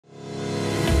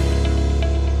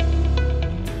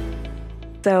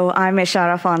So I'm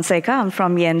Ishara Fonseca. I'm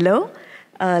from Yenlo.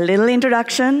 A little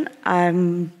introduction.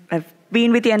 I've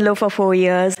been with Yenlo for 4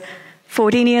 years,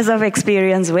 14 years of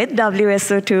experience with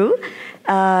WSO2,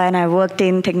 and I worked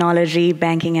in technology,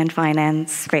 banking, and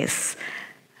finance space.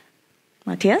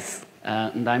 Matthias?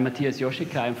 And I'm Matthias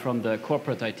Joschika. I'm from the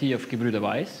corporate IT of Gebrüder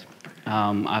Weiss.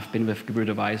 I've been with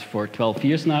Gebrüder Weiss for 12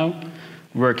 years now,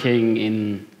 working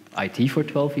in IT for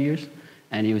 12 years,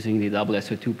 and using the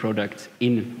WSO2 products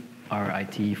in our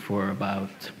IT for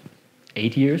about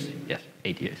 8 years. Yes,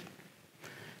 8 years.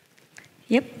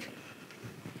 Yep.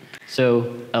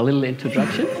 So, a little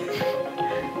introduction.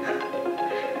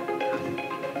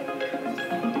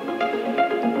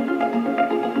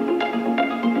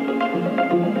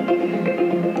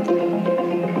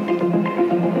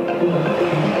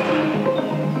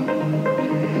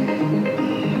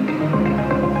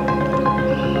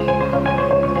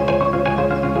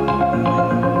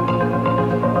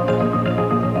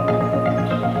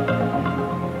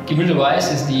 Gebrüder Weiss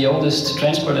is the oldest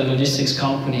transport and logistics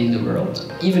company in the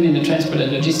world. Even in the transport and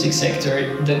logistics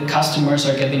sector, the customers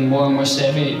are getting more and more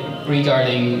savvy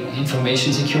regarding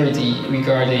information security,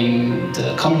 regarding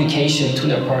the communication to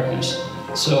their partners.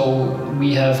 So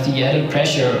we have the added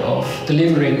pressure of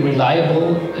delivering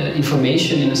reliable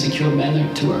information in a secure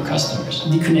manner to our customers.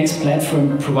 The Connext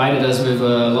Platform provided us with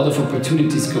a lot of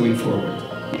opportunities going forward.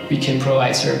 We can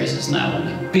provide services now on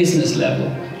a business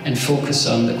level and focus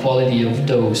on the quality of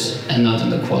those and not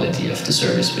on the quality of the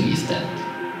service beneath that.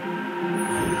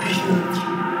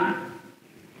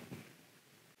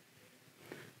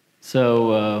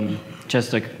 So,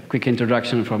 just a quick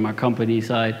introduction from our company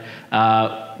side.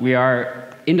 We are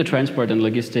in the transport and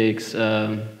logistics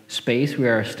space. We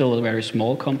are still a very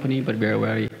small company, but we are a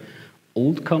very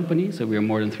old company, so we are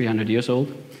more than 300 years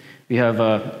old. We have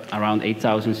around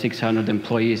 8,600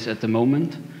 employees at the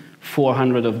moment.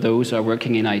 400 of those are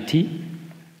working in IT.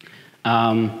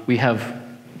 We have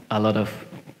a lot of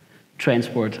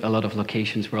transport, a lot of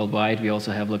locations worldwide. We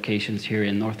also have locations here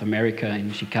in North America,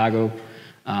 in Chicago.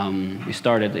 We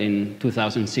started in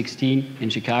 2016 in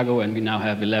Chicago, and we now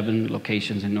have 11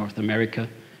 locations in North America,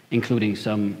 including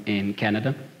some in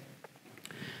Canada.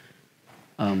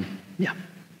 Yeah.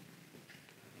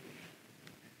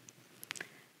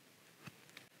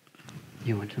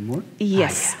 You want some more?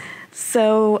 Yes.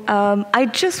 So I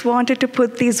just wanted to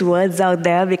put these words out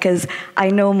there because I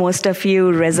know most of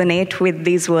you resonate with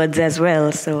these words as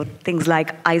well. So things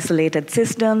like isolated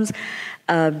systems,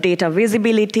 data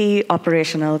visibility,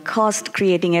 operational cost,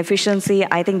 creating efficiency.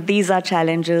 I think these are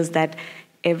challenges that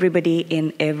everybody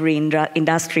in every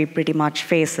industry pretty much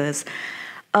faces.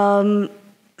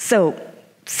 So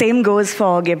same goes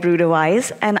for Gebrüder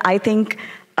Weiss, and I think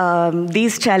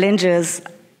these challenges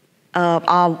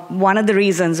are one of the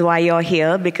reasons why you're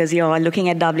here, because you're looking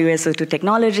at WSO2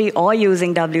 technology or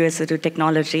using WSO2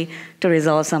 technology to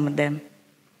resolve some of them.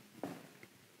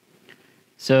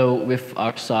 So with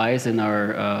our size and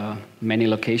our many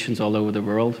locations all over the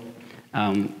world,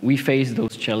 we face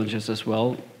those challenges as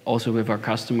well, also with our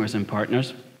customers and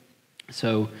partners.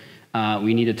 So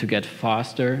we needed to get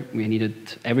faster.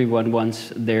 Everyone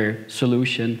wants their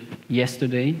solution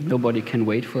yesterday. Nobody can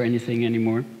wait for anything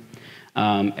anymore.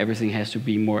 Everything has to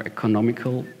be more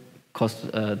economical.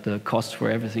 The costs for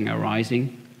everything are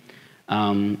rising.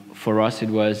 For us, it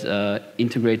was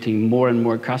integrating more and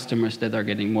more customers that are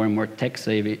getting more and more tech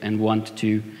savvy and want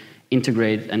to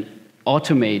integrate and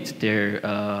automate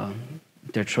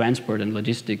their transport and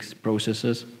logistics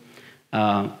processes.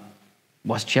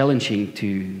 Was challenging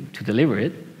to deliver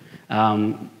it.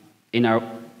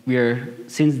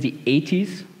 Since the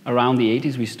 80s. Around the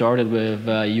 80s, we started with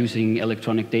using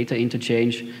electronic data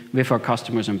interchange with our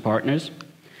customers and partners.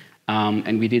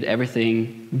 And we did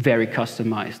everything very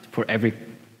customized for every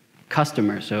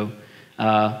customer. So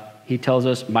he tells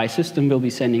us, my system will be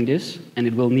sending this, and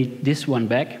it will need this one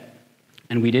back.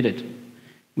 And we did it.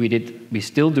 We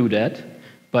still do that,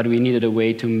 but we needed a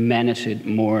way to manage it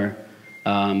more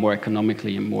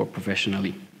economically and more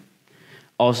professionally.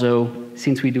 Also,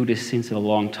 since we do this since a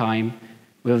long time,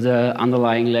 with the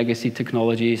underlying legacy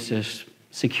technologies, there's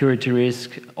security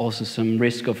risk, also some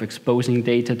risk of exposing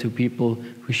data to people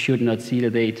who should not see the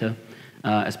data,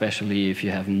 especially if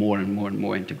you have more and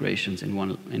more integrations in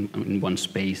one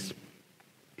space.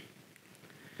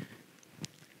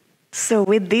 So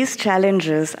with these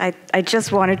challenges, I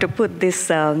just wanted to put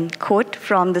this quote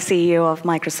from the CEO of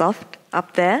Microsoft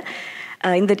up there.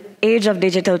 In the age of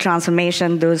digital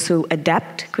transformation, those who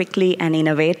adapt quickly and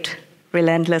innovate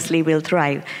relentlessly will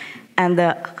thrive. And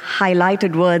the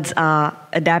highlighted words are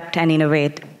adapt and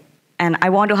innovate. And I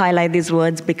want to highlight these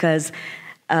words because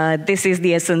this is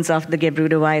the essence of the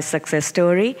Gebrüder Weiss success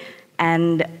story,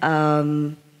 and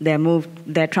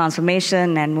their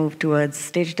transformation and move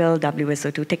towards digital,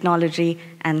 WSO2 technology,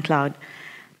 and cloud.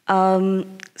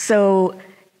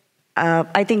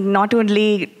 I think not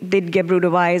only did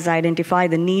Gebrüder Weiss identify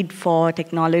the need for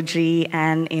technology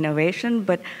and innovation,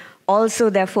 but also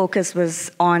their focus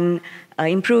was on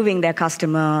improving their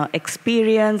customer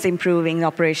experience, improving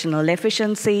operational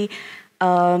efficiency,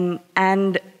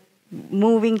 and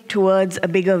moving towards a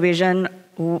bigger vision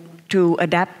to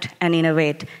adapt and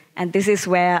innovate. And this is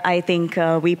where I think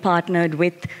we partnered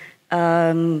with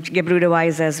Gebrüder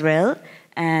Weiss as well.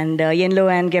 And Yenlo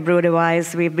and Gebrüder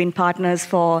Weiss, we've been partners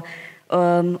for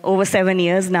over 7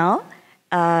 years now.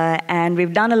 And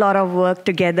we've done a lot of work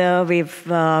together. We've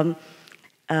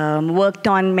worked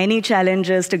on many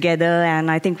challenges together, and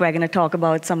I think we're going to talk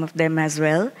about some of them as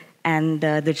well, and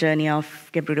the journey of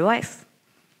Gebrüder Weiss.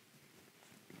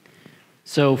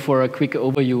 So for a quick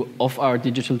overview of our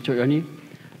digital journey,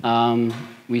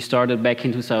 we started back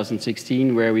in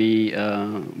 2016,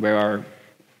 where our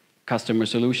customer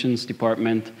solutions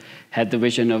department had the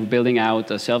vision of building out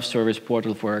a self-service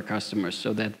portal for our customers,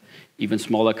 so that even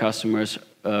smaller customers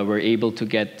were able to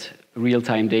get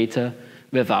real-time data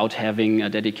without having a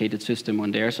dedicated system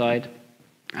on their side.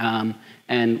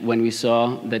 And when we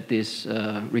saw that these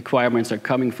requirements are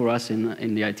coming for us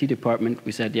in the IT department,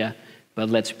 we said, yeah, but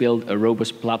let's build a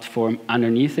robust platform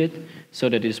underneath it so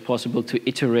that it is possible to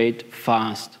iterate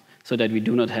fast, so that we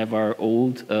do not have our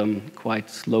old, quite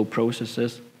slow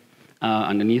processes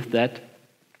underneath that.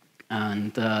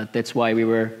 And that's why we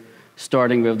were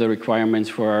starting with the requirements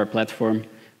for our platform,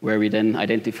 where we then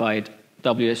identified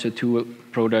WSO2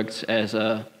 products as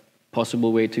a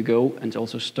possible way to go, and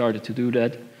also started to do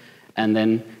that. And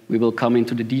then we will come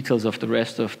into the details of the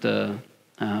rest of the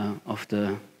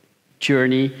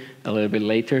journey a little bit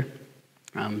later.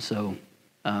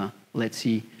 Let's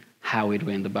see how it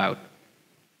went about.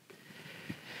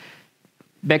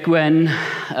 Back when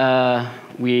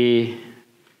we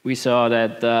saw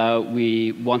that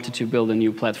we wanted to build a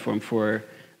new platform for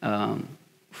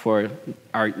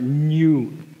our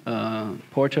new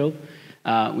portal,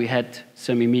 we had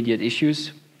some immediate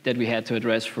issues that we had to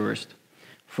address first.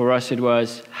 For us, it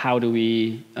was, how do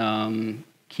we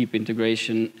keep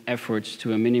integration efforts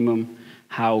to a minimum?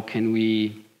 How can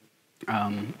we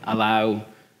allow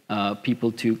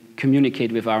people to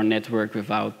communicate with our network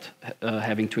without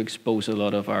having to expose a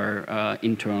lot of our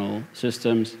internal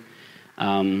systems?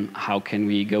 How can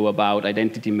we go about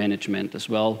identity management as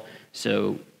well?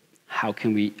 So how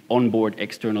can we onboard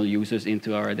external users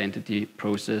into our identity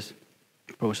processes?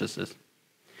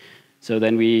 So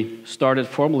then we started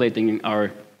formulating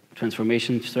our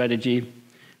transformation strategy.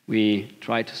 We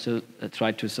tried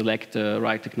to select the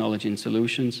right technology and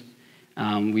solutions.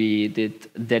 We did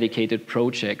dedicated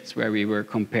projects where we were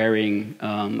comparing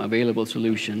available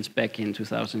solutions back in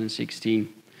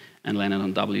 2016 and landed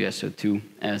on WSO2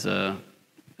 as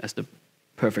the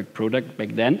perfect product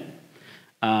back then.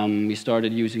 We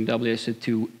started using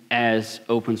WSO2 as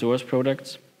open source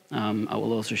products. I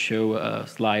will also show a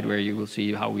slide where you will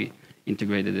see how we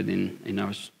integrated it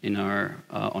in our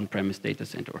on-premise data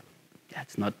center. Yeah,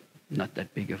 it's not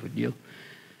that big of a deal.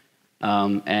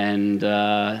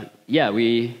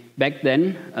 Back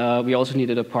then we also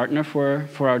needed a partner for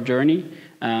our journey,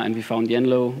 and we found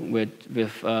Yenlo,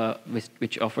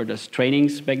 which offered us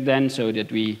trainings back then, so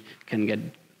that we can get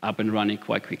up and running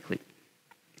quite quickly.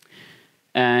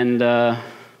 And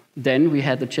then we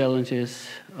had the challenges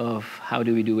of how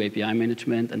do we do API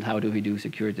management and how do we do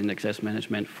security and access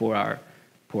management for our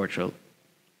portal.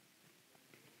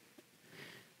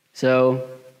 So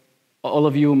all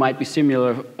of you might be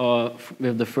similar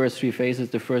with the first three phases.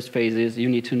 The first phase is you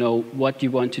need to know what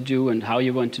you want to do and how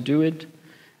you want to do it.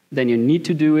 Then you need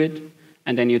to do it,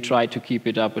 and then you try to keep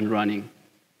it up and running.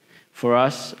 For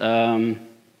us,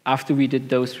 after we did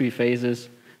those three phases,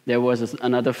 there was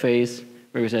another phase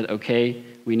where we said, okay,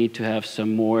 we need to have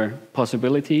some more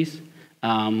possibilities.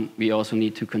 We also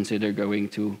need to consider going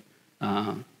to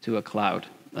a cloud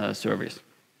service.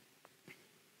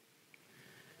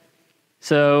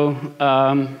 So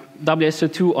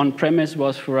WSO2 on-premise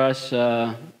was for us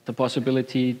the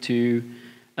possibility to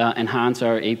enhance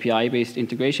our API-based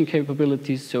integration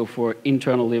capabilities, so for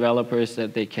internal developers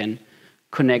that they can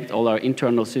connect all our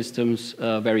internal systems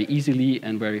very easily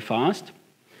and very fast.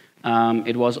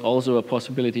 It was also a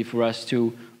possibility for us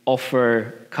to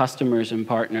offer customers and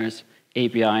partners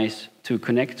APIs to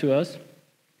connect to us.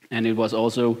 And it was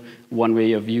also one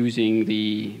way of using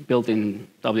the built-in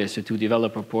WSO2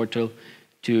 developer portal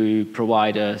to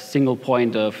provide a single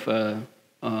point of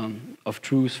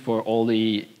truth for all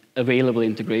the available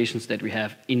integrations that we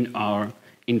have in our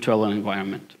internal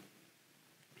environment.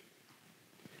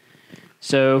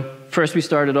 So first we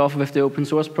started off with the open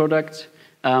source product.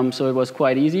 So it was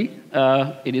quite easy.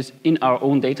 It is in our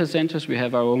own data centers. We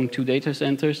have our own 2 data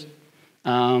centers.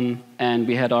 And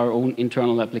we had our own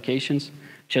internal applications,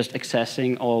 just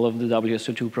accessing all of the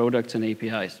WSO2 products and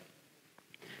APIs.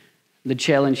 The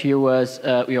challenge here was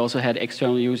we also had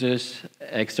external users,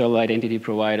 external identity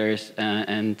providers,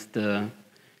 and the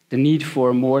need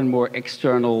for more and more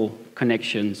external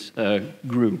connections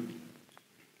grew.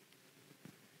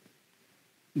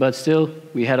 But still,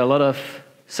 we had a lot of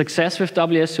success with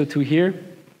WSO2 here.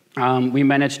 We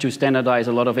managed to standardize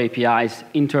a lot of APIs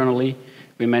internally.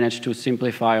 We managed to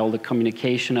simplify all the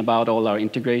communication about all our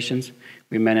integrations.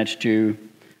 We managed to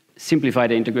simplify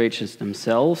the integrations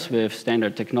themselves with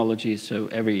standard technologies, so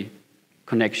every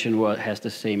connection has the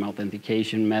same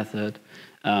authentication method.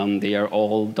 They are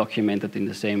all documented in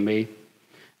the same way.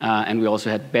 And we also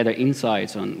had better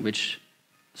insights on which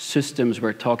systems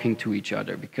were talking to each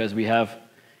other, because we have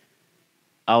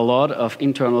a lot of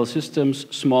internal systems,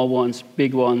 small ones,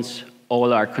 big ones,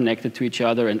 all are connected to each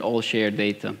other and all share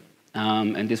data.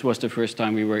 And this was the first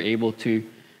time we were able to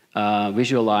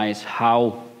visualize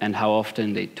how and how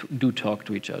often they do talk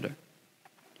to each other.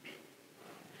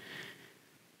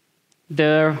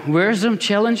 There were some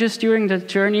challenges during the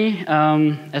journey,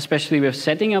 especially with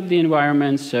setting up the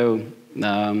environments. So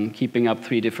keeping up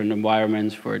 3 different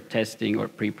environments for testing or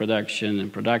pre-production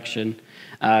and production,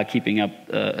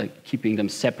 keeping them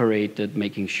separated,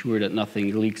 making sure that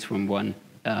nothing leaks from one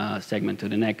segment to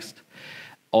the next.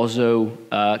 Also,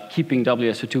 keeping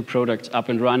WSO2 products up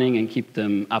and running and keep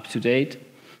them up to date.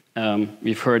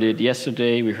 We've heard it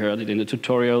yesterday, we heard it in the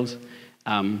tutorials.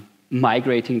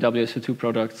 Migrating WSO2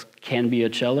 products can be a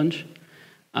challenge.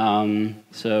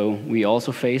 So we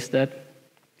also face that.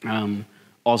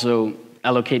 Also,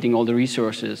 allocating all the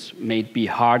resources, may it be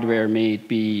hardware, may it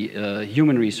be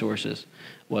human resources,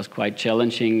 was quite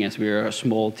challenging as we are a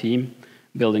small team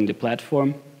building the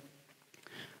platform.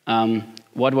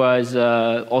 What was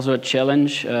also a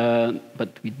challenge, but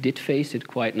we did face it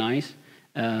quite nice,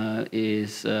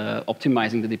 is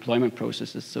optimizing the deployment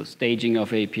processes, so staging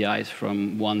of APIs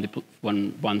from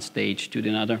one stage to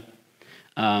another.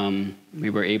 We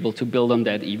were able to build on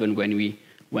that even when we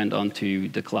went on to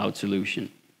the cloud solution.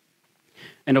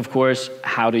 And of course,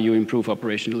 how do you improve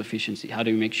operational efficiency? How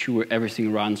do you make sure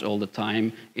everything runs all the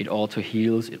time, it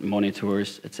auto-heals, it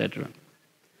monitors, etc.?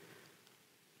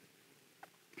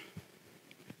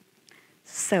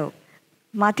 So,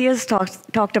 Matthias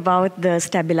talked about the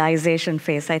stabilization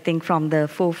phase. I think from the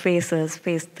 4 phases,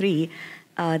 phase 3,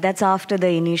 that's after the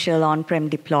initial on-prem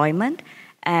deployment.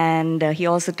 And he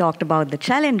also talked about the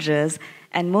challenges,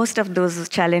 and most of those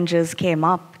challenges came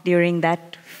up during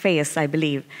that phase, I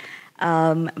believe.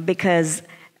 Because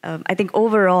I think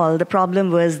overall, the problem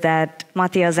was that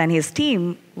Matthias and his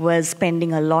team was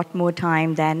spending a lot more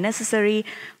time than necessary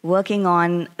working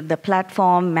on the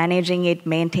platform, managing it,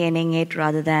 maintaining it,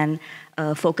 rather than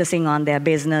focusing on their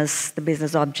business, the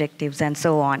business objectives, and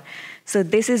so on. So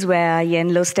this is where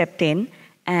Yenlo stepped in,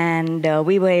 and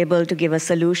we were able to give a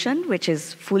solution which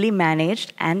is fully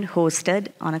managed and hosted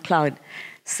on a cloud.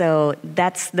 So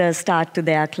that's the start to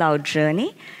their cloud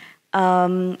journey.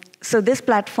 So this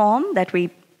platform that we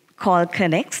call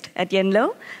Connext at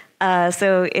Yenlo,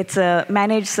 so it's a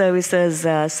managed services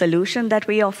solution that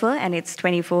we offer, and it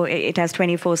has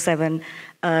 24/7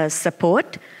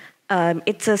 support.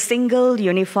 It's a single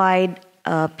unified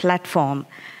platform.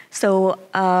 So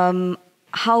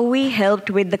how we helped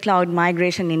with the cloud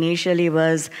migration initially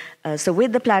was, so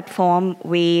with the platform,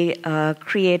 we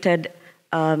created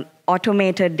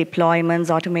automated deployments,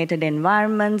 automated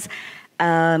environments,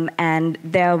 and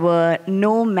there were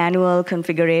no manual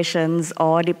configurations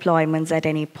or deployments at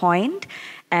any point.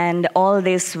 And all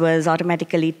this was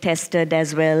automatically tested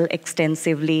as well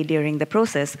extensively during the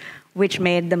process, which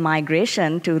made the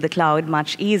migration to the cloud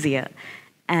much easier.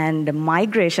 And the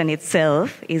migration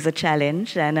itself is a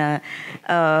challenge and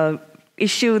an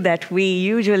issue that we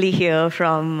usually hear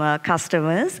from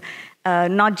customers.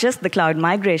 Not just the cloud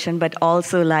migration, but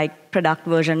also like product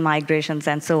version migrations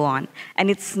and so on. And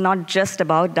it's not just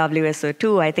about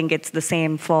WSO2. I think it's the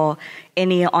same for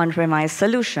any on-premise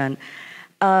solution.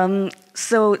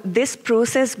 So this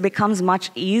process becomes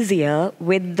much easier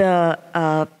with the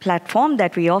platform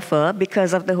that we offer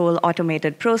because of the whole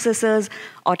automated processes,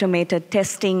 automated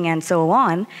testing, and so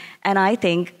on. And I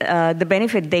think the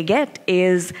benefit they get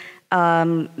is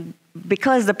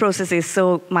because the process is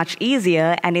so much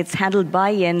easier and it's handled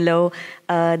by Yenlo,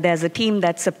 there's a team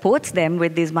that supports them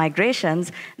with these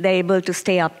migrations. They're able to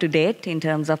stay up to date in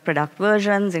terms of product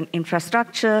versions, in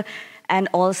infrastructure, and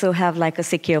also have like a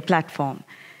secure platform.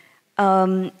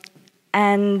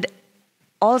 And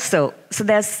also, so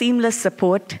there's seamless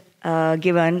support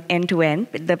given end-to-end.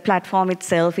 The platform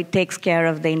itself, it takes care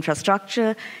of the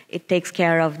infrastructure, it takes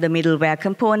care of the middleware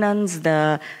components,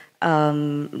 the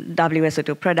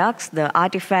WSO2 products, the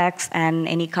artifacts, and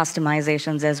any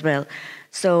customizations as well.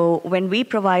 So when we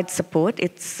provide support,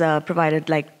 it's provided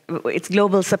like, it's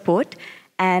global support,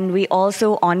 and we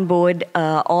also onboard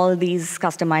all these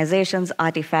customizations,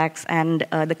 artifacts, and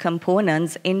the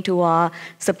components into our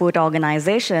support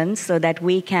organization so that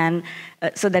we can,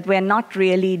 so that we're not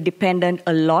really dependent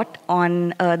a lot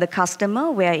on the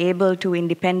customer. We're able to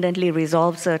independently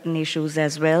resolve certain issues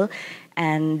as well,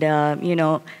 and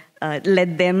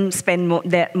let them spend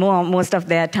most of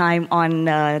their time on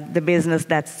the business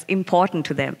that's important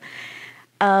to them.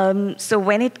 So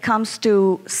when it comes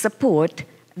to support,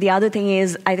 the other thing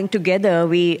is, I think together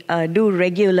we do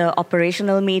regular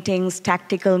operational meetings,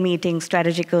 tactical meetings,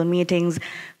 strategical meetings,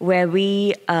 where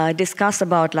we discuss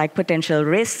about like potential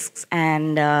risks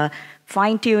and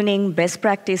fine-tuning, best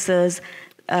practices.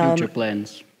 Future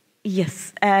plans.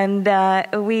 Yes, and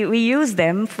we use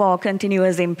them for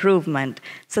continuous improvement.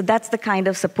 So that's the kind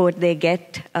of support they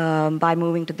get by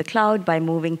moving to the cloud, by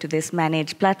moving to this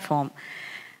managed platform.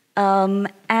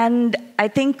 And I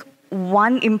think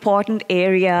one important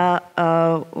area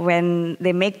when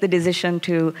they make the decision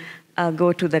to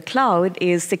go to the cloud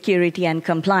is security and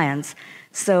compliance.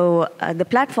 So the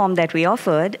platform that we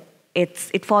offered,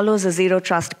 it follows a zero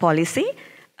trust policy.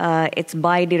 It's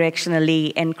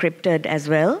bi-directionally encrypted as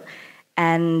well.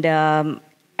 And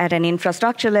at an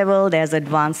infrastructure level, there's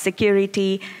advanced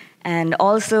security. And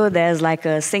also there's like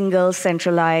a single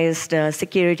centralized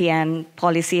security and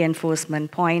policy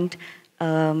enforcement point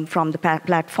from the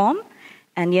platform.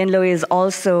 And Yenlo is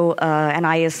also an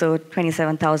ISO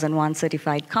 27001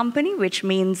 certified company, which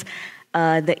means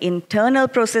the internal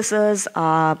processes,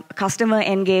 customer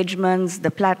engagements,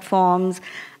 the platforms,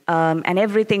 and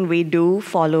everything we do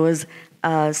follows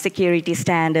security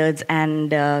standards and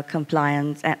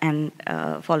compliance, and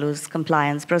follows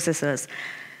compliance processes.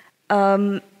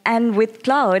 And with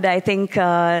cloud, I think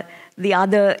the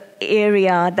other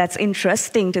area that's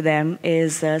interesting to them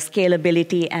is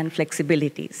scalability and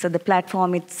flexibility. So the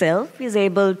platform itself is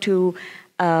able to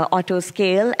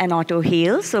auto-scale and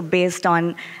auto-heal. So based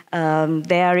on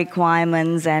their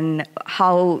requirements and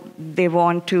how they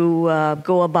want to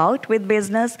go about with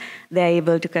business, they're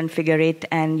able to configure it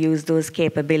and use those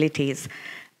capabilities.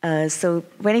 So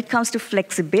when it comes to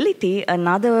flexibility,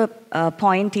 another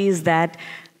point is that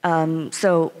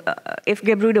if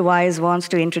Gebrüder Weiss wants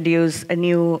to introduce a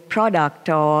new product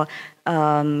or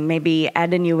maybe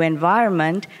add a new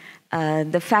environment,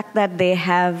 the fact that they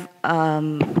have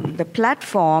the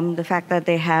platform, the fact that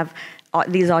they have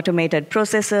these automated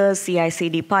processes,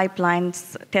 CI/CD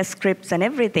pipelines, test scripts, and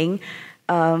everything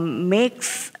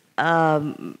makes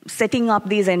setting up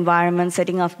these environments,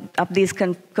 setting up these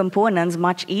components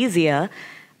much easier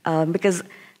because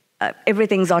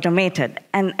everything's automated.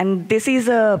 And this is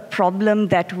a problem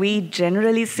that we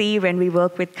generally see when we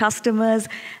work with customers,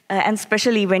 and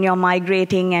especially when you're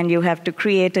migrating and you have to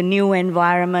create a new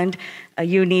environment.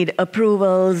 You need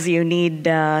approvals, you need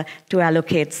to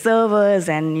allocate servers,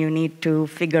 and you need to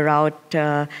figure out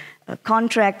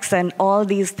contracts and all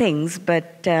these things.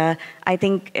 But I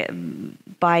think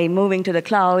by moving to the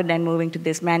cloud and moving to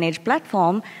this managed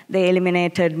platform, they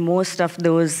eliminated most of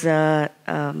those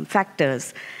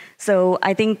factors. So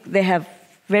I think they have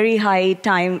very high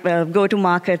time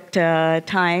go-to-market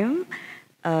time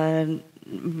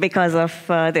because of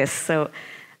this. So,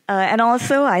 and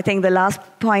also, I think the last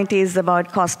point is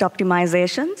about cost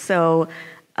optimization. So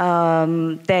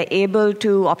they're able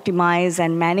to optimize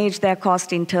and manage their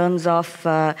cost in terms of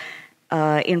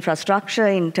infrastructure,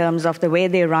 in terms of the way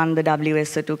they run the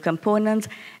WSO2 components.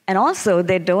 And also,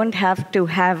 they don't have to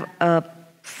have a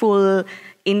full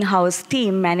in-house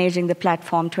team managing the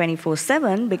platform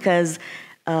 24/7 because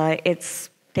it's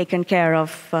taken care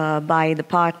of by the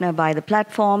partner, by the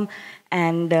platform,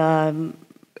 and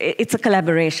it's a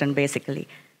collaboration, basically.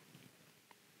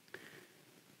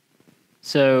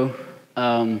 So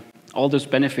all those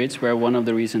benefits were one of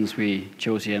the reasons we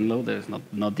chose Yenlo. There's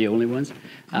not the only ones.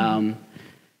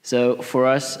 So for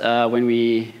us, when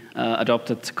we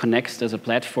adopted Connext as a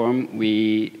platform,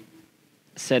 we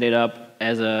set it up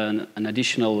as an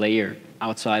additional layer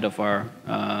outside of our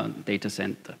data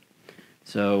center.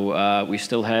 So we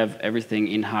still have everything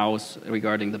in-house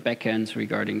regarding the backends,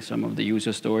 regarding some of the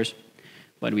user stores,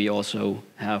 but we also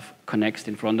have Connext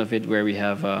in front of it, where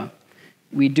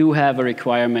we do have a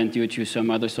requirement due to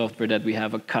some other software that we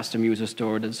have a custom user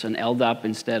store that's an LDAP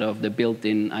instead of the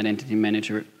built-in identity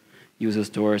manager user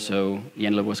store. So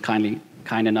Yenlo was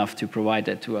kind enough to provide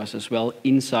that to us as well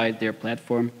inside their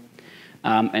platform.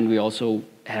 And we also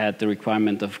had the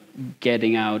requirement of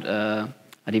getting out a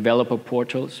developer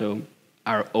portal, so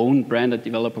our own branded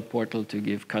developer portal to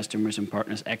give customers and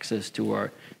partners access to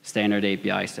our standard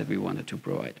APIs that we wanted to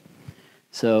provide.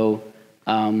 So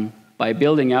by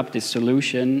building up this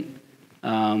solution,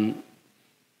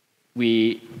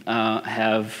 we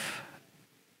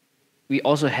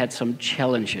also had some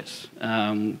challenges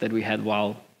that we had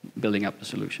while building up the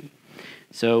solution.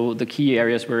 So the key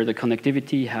areas were the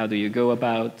connectivity. How do you go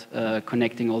about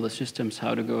connecting all the systems?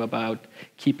 How to go about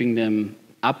keeping them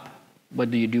up? What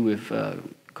do you do if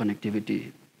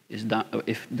connectivity is down,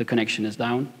 if the connection is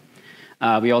down?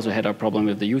 We also had our problem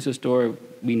with the user store.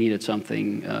 We needed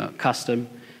something custom.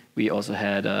 We also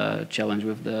had a challenge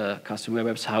with the custom web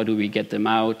apps. How do we get them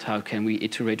out? How can we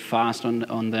iterate fast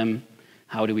on them?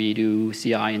 How do we do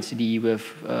CI and CD with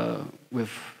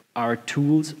our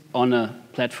tools on a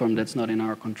platform that's not in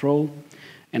our control?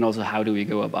 And also, how do we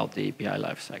go about the API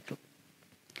lifecycle?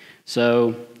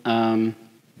 So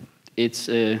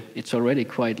it's already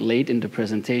quite late in the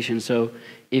presentation. So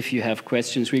if you have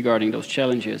questions regarding those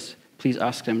challenges, please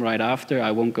ask them right after.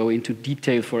 I won't go into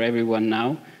detail for everyone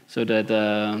now, so that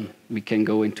we can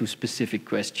go into specific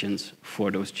questions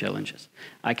for those challenges.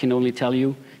 I can only tell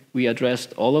you we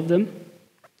addressed all of them.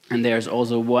 And there's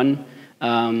also one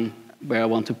where I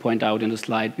want to point out in the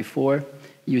slide before.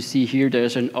 You see here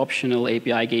there's an optional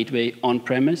API gateway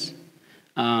on-premise.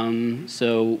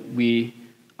 So we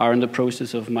are in the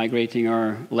process of migrating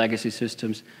our legacy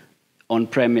systems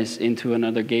on-premise into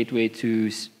another gateway to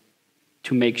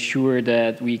make sure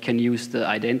that we can use the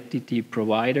identity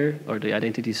provider or the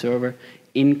identity server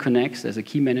in Connext as a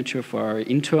key manager for our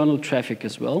internal traffic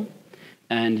as well,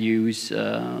 and use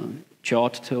JSON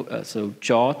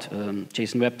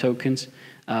Web Tokens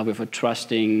with a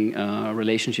trusting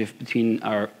relationship between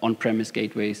our on-premise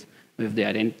gateways with the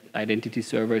identity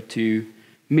server to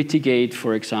mitigate,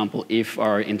 for example, if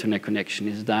our internet connection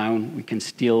is down, we can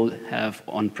still have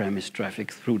on-premise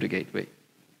traffic through the gateway.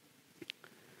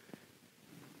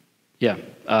 Yeah,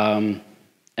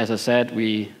 as I said,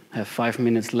 we have 5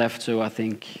 minutes left, so I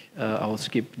think I'll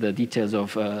skip the details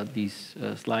of these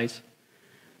slides.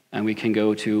 And we can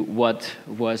go to what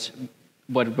were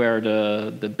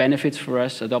the benefits for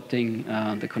us adopting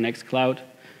the Connext Cloud.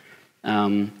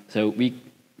 So we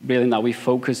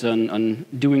focus on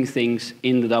doing things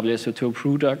in the WSO2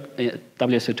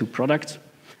 products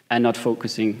and not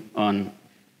focusing on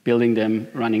building them,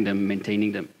 running them,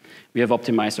 maintaining them. We have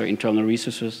optimized our internal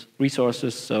resources,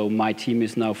 so my team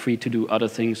is now free to do other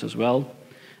things as well.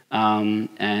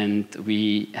 And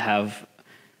we have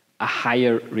a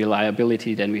higher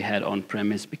reliability than we had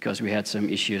on-premise because we had some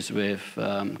issues with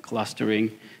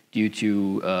clustering due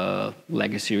to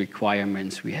legacy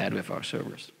requirements we had with our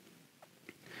servers.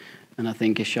 And I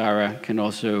think Ishara can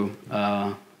also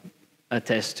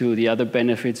attest to the other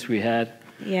benefits we had.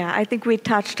 Yeah, I think we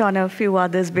touched on a few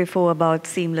others before about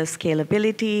seamless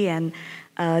scalability, and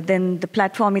then the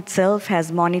platform itself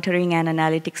has monitoring and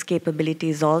analytics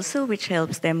capabilities also, which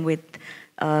helps them with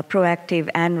proactive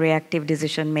and reactive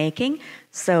decision making.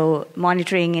 So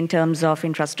monitoring in terms of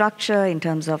infrastructure, in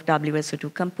terms of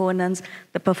WSO2 components,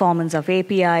 the performance of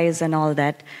APIs and all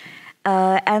that.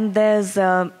 And there's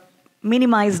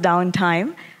minimized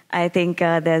downtime. I think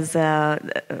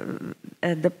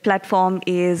the platform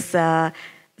is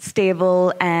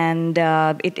stable, and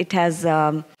it has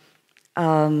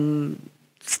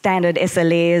standard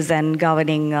SLAs and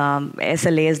governing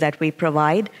SLAs that we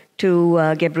provide to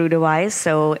Gebrüder Weiss,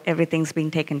 so everything's being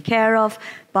taken care of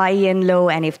by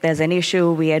Yenlo, and if there's an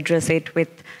issue, we address it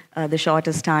with the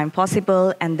shortest time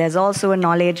possible. And there's also a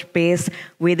knowledge base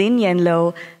within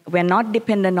Yenlo. We're not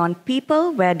dependent on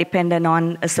people, we're dependent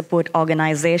on a support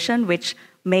organization, which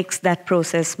makes that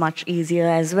process much easier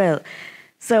as well.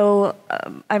 So,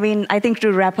 I mean, I think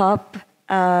to wrap up,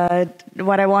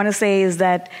 what I want to say is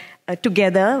that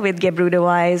together with Gebrüder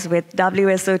Weiss, with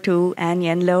WSO2 and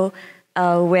Yenlo,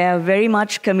 we're very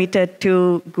much committed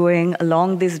to going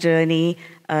along this journey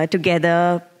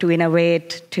together to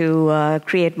innovate, to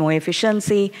create more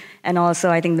efficiency. And also,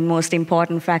 I think the most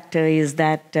important factor is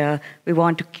that we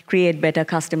want to create better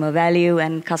customer value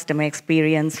and customer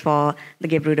experience for the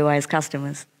Gebrüder Weiss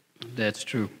customers. That's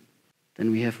true.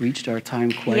 Then we have reached our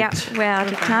time quite. Yeah, we're out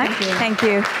of time. Thank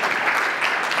you.